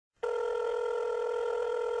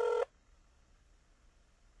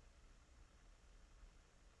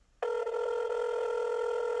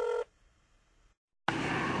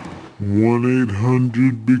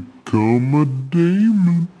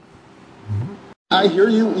1-800-BECOME-A-DEMON. I hear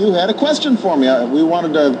you had a question for me. We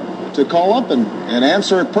wanted to call up and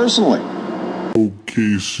answer it personally.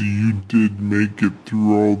 Okay, so you did make it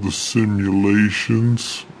through all the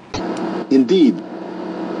simulations? Indeed.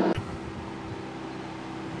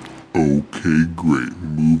 Okay, great.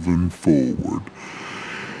 Moving forward.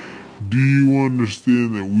 Do you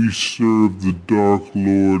understand that we serve the Dark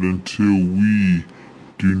Lord until we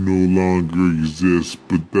do no longer exist?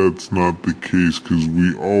 But that's not the case, because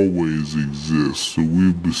we always exist, so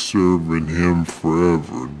we'll be serving him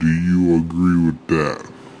forever. Do you agree with that?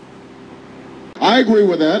 I agree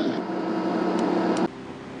with that.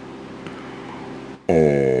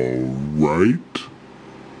 Alright.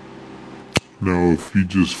 Now if you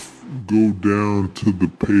just go down to the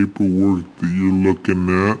paperwork that you're looking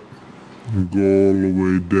at, and go all the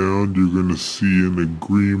way down, you're going to see an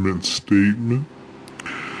agreement statement.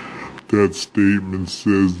 That statement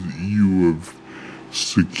says that you have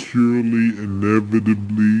securely,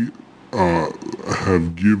 inevitably,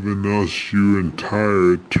 have given us your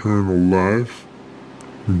entire eternal life.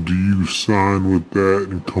 Do you sign with that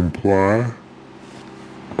and comply?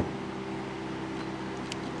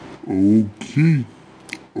 Okay.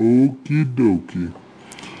 Okie dokie.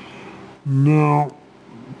 Now,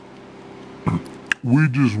 we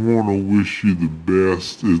just want to wish you the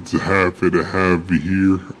best. It's happy to have you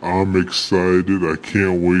here. I'm excited. I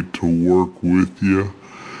can't wait to work with you.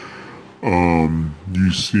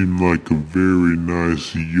 You seem like a very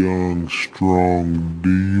nice, young, strong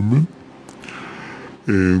demon.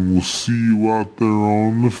 And we'll see you out there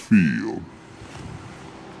on the field.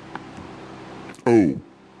 Oh.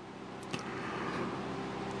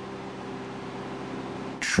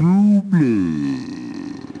 True Blood.